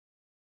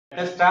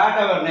Let us start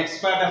our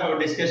next part of our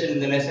discussion in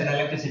the lesson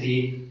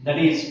electricity, that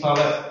is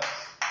power.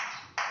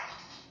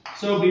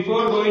 So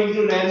before going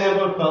to learn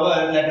about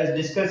power, let us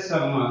discuss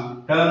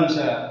some terms.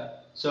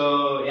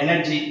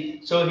 Energy.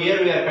 So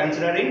here we are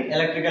considering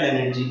electrical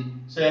energy.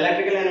 So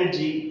electrical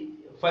energy,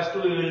 first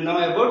we will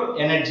know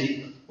about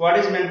energy. What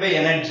is meant by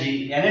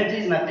energy? Energy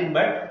is nothing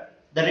but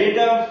the rate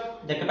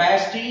of the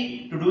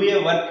capacity to do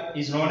a work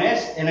is known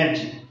as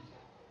energy.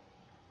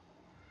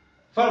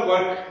 For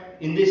work,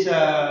 in this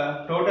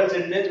total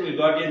sentence we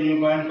got a new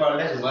point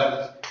called as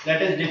work.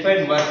 Let us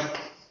define work.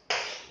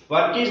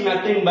 Work is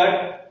nothing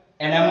but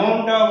an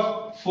amount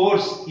of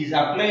force is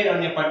applied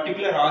on a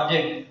particular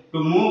object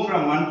to move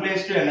from one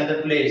place to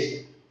another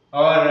place.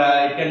 Or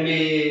it can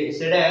be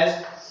said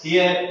as,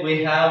 here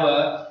we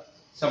have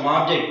some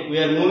object. We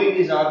are moving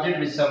this object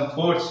with some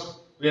force.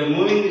 We are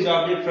moving this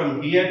object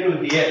from here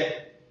to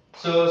here.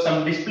 So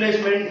some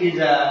displacement is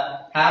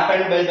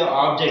happened by the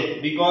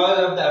object because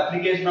of the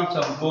application of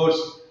some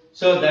force.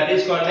 So that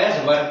is called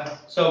as work.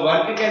 So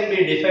work can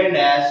be defined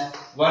as,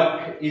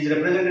 work is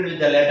represented with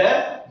the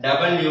letter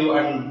W,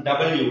 and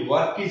W,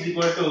 work is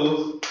equal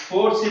to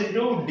force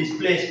into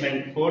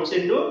displacement. Force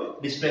into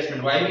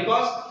displacement. Why?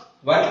 Because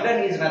work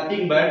done is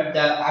nothing but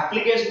the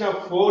application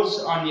of force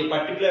on a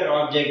particular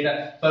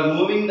object for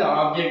moving the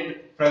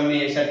object from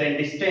a certain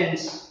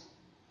distance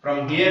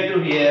from here to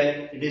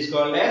here. It is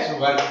called as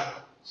work.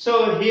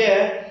 So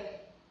here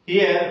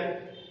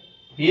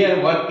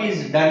work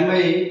is done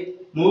by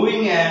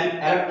moving an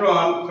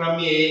electron from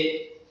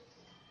a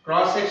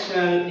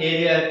cross-sectional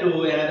area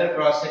to another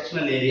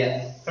cross-sectional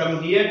area.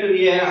 From here to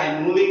here I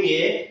am moving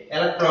a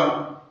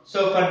electron.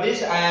 So for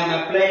this I am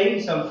applying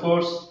some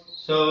force.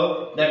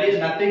 So that is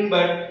nothing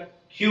but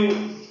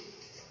Q.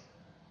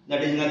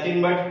 That is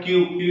nothing but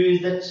Q. Q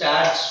is the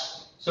charge.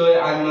 So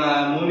I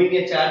am moving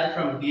a charge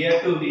from here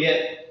to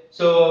here.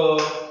 So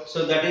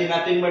that is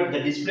nothing but the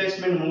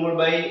displacement moved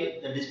by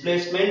the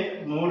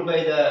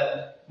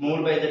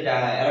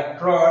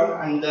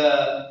electron, and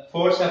the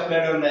force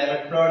applied on the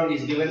electron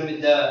is given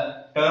with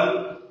the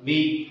term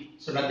V.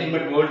 So nothing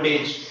but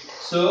voltage.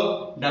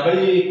 So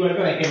W equal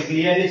to, I can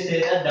clearly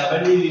say that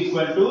W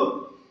equal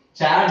to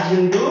charge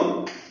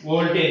into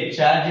voltage.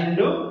 Charge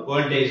into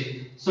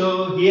voltage.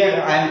 So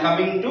here I am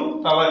coming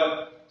to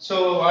power.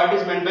 So what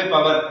is meant by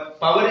power?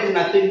 Power is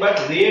nothing but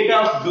rate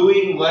of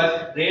doing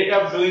work. Rate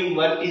of doing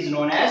work is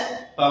known as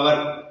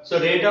power. So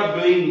rate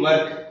of doing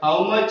work,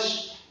 how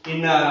much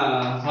time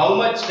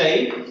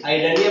I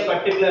done a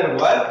particular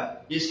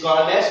work is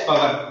called as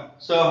power.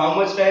 So how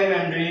much time I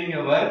am doing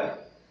a work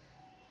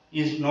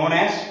is known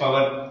as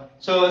power.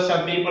 So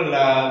some people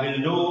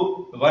will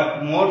do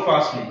work more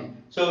fastly.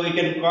 So we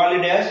can call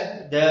it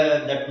as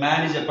that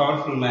man is a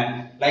powerful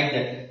man, like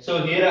that.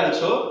 So here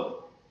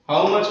also,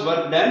 how much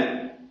work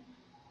done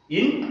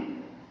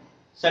in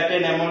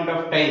certain amount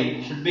of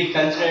time should be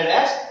considered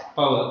as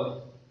power.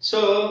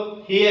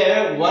 So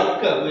here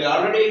work, we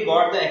already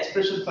got the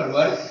expression for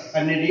work,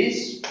 and it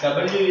is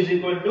W is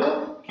equal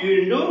to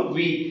Q into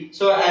V.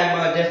 So I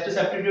am just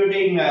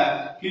substituting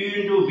Q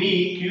into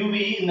V,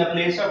 QV in the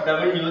place of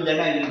W, then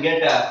I will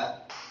get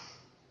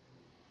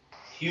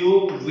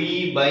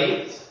QV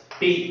by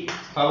T.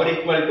 Power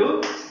equal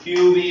to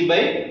QV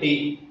by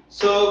T.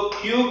 So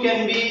Q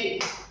can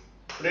be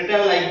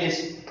written like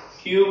this,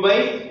 Q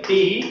by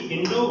T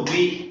into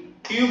V.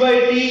 Q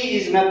by T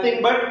is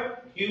nothing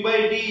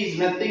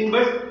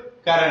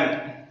but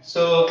current.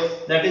 So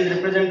that is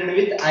represented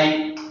with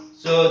I.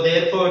 So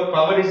therefore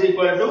power is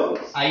equal to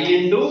I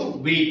into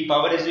V.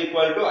 Power is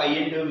equal to I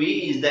into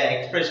V is the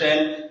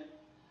expression.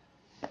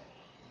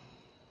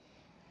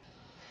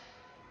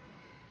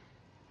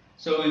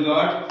 So we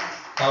got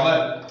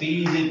power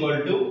P is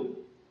equal to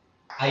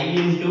I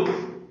into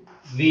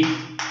V,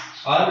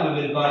 or we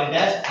will call it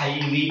as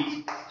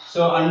IV.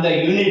 So and the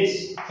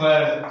units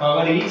for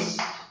power is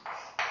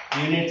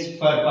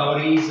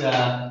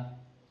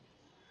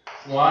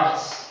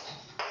watts.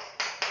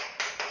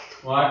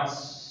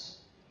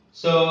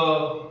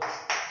 So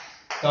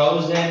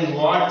 1000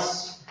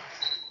 watts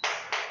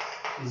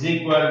is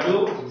equal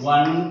to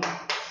 1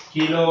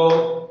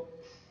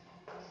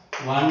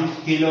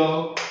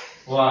 kilowatt.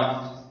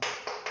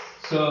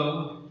 So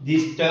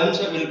these terms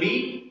will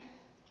be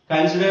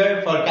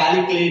considered for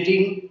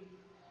calculating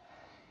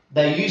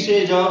the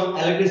usage of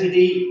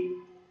electricity.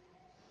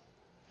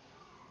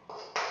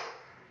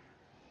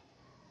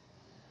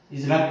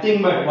 Is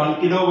nothing but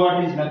 1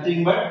 kilowatt is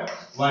nothing but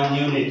 1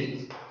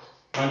 unit.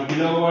 1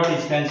 kilowatt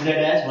is considered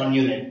as 1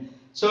 unit.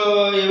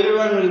 So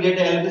everyone will get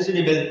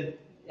electricity bill.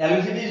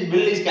 Electricity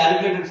bill is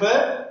calculated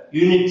for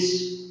units.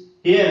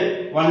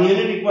 Here 1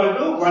 unit equal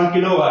to 1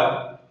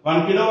 kilowatt.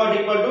 1 kilowatt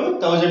equal to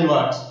 1000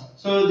 watts.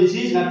 So this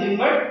is nothing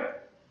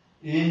but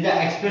in the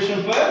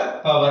expression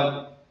for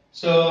power.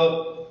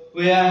 So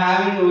we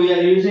are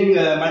using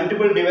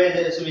multiple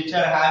devices which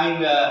are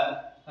having the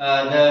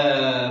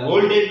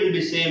voltage will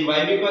be same.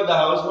 Why? Because the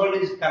household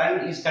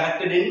current is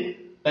connected in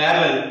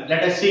parallel.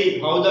 Let us see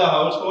how the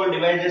household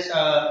devices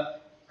are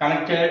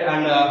connected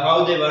and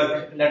how they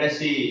work. Let us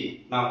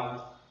see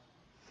now.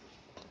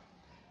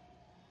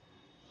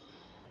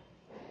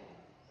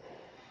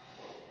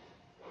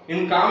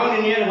 In common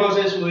Indian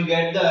houses, we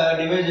get the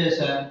devices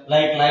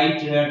like light,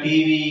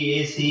 TV,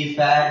 AC,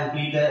 fan,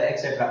 heater,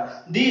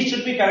 etc. These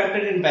should be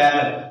connected in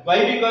parallel.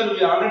 Why? Because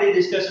we already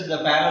discussed the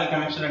parallel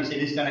connection and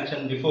series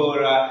connection before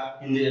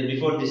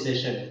before this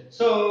session.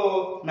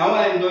 So now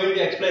I am going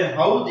to explain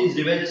how these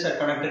devices are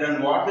connected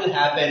and what will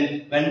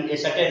happen when a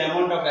certain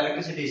amount of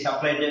electricity is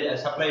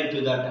supplied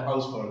to that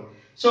household.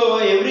 So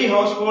every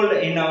household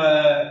in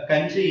our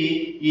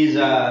country is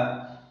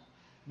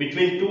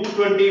between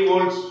 220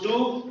 volts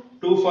to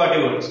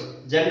 240 volts.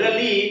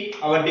 Generally,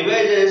 our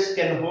devices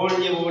can hold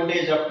a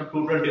voltage up to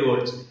 220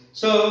 volts.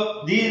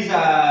 So these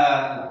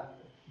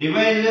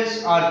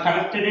devices are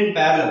connected in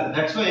parallel.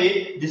 That's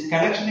why this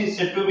connection is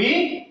said to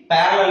be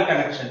parallel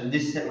connection.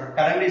 This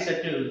current is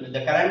said to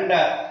the current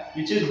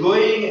which is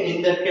going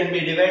in that can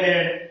be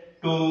divided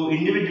to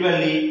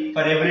individually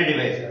for every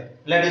device.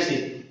 Let us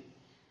see.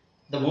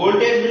 The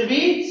voltage will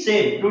be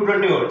same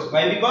 220 volts.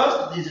 Why?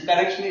 Because this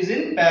connection is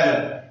in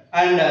parallel,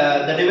 and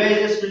the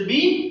devices will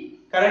be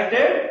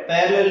connected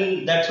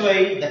parallel. That's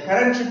why the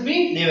current should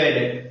be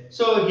divided.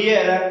 So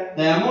here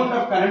the amount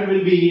of current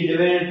will be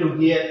divided to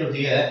here to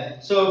here.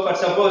 So for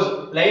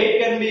suppose light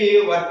can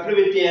be worked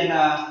with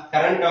a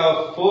current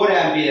of 4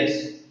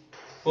 amperes.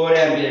 4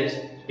 amperes.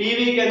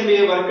 TV can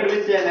be worked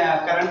with a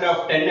current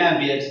of 10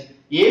 amperes.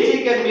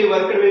 AC can be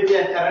worked with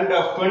a current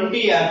of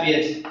 20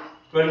 amperes.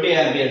 20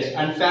 amperes.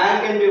 And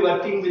fan can be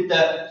working with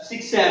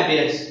 6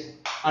 amperes.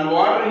 And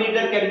water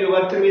heater can be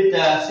worked with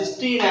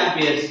 16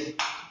 amperes.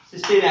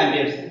 16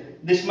 amperes.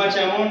 This much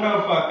amount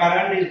of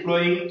current is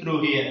flowing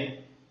through here,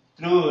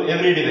 through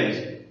every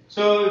device.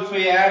 So if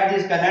we add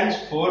these currents,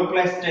 4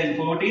 plus 10,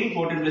 14,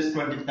 14 plus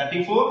 20,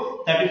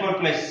 34, 34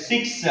 plus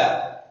 6,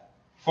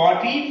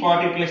 40,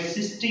 40 plus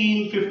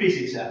 16,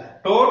 56.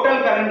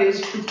 Total current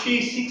is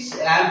 56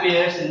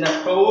 amperes in the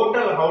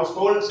total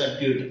household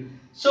circuit.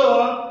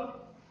 So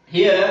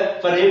here,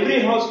 for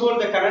every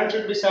household, the current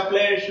should be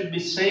supplied, should be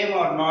same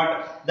or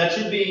not. That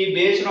should be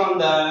based on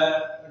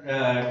the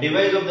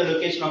device of the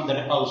location of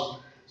the house.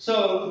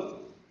 So,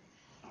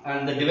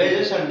 and the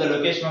devices and the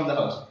location of the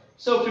house.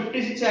 So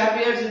 56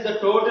 amperes is the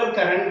total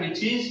current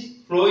which is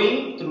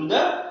flowing through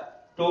the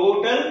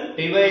total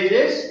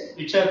devices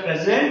which are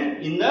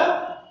present in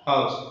the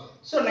house.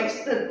 So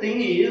next thing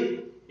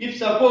is, if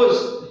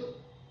suppose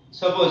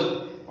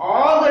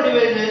all the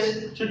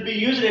devices should be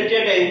used at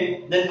a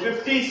time, then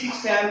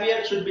 56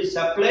 amperes should be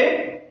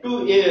supplied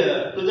to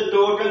the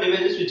total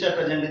devices which are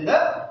present in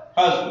the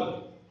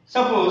household.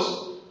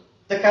 Suppose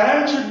the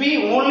current should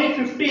be only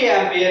 50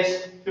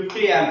 amperes,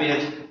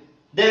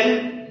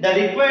 then the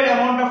required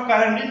amount of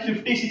current is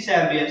 56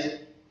 amperes.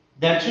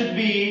 That should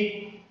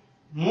be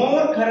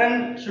more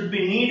current should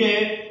be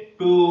needed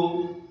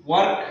to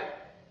work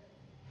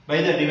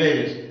by the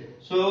devices.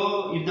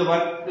 So if the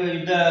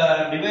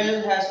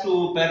device has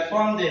to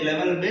perform their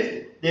level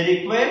base, they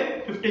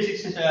require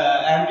 56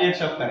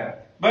 amperes of current.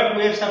 But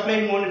we are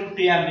supplying only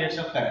 50 amperes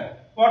of current.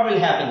 What will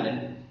happen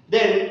then?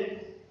 Then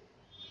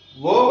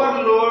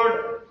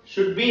overload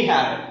should be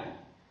happening.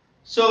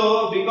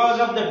 So because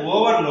of that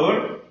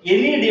overload,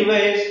 any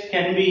device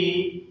can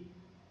be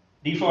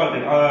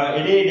defaulted, or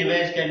any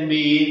device can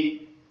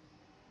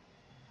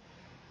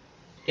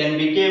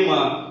become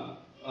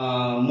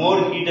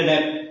more heated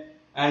up,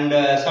 and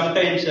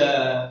sometimes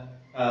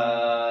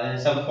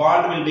some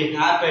fault will be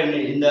happen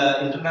in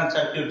the internal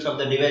circuits of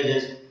the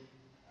devices,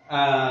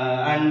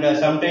 and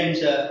sometimes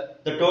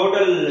the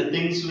total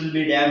things will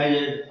be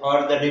damaged,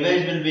 or the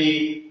device will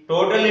be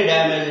totally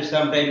damaged.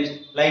 Sometimes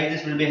like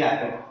this will be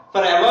happen.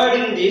 For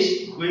avoiding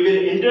this, we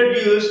will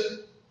introduce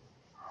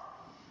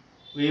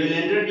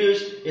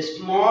a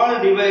small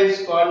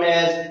device called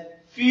as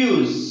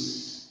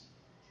fuse.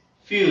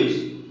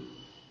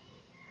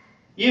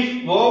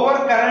 If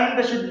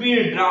overcurrent should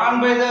be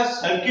drawn by the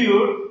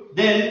circuit,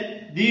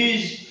 then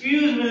these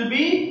fuse will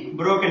be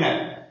broken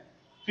up.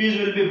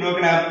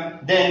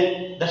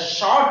 Then the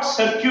short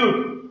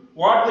circuit,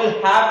 what will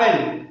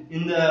happen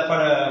in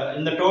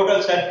the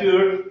total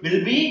circuit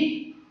will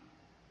be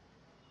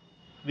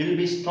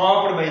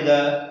stopped by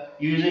the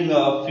using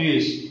of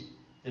fuse.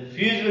 The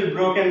fuse will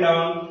broken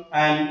down,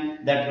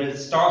 and that will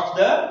stop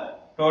the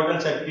total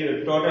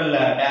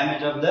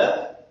damage of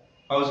the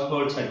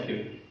household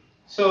circuit.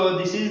 So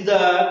this is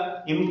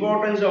the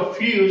importance of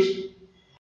fuse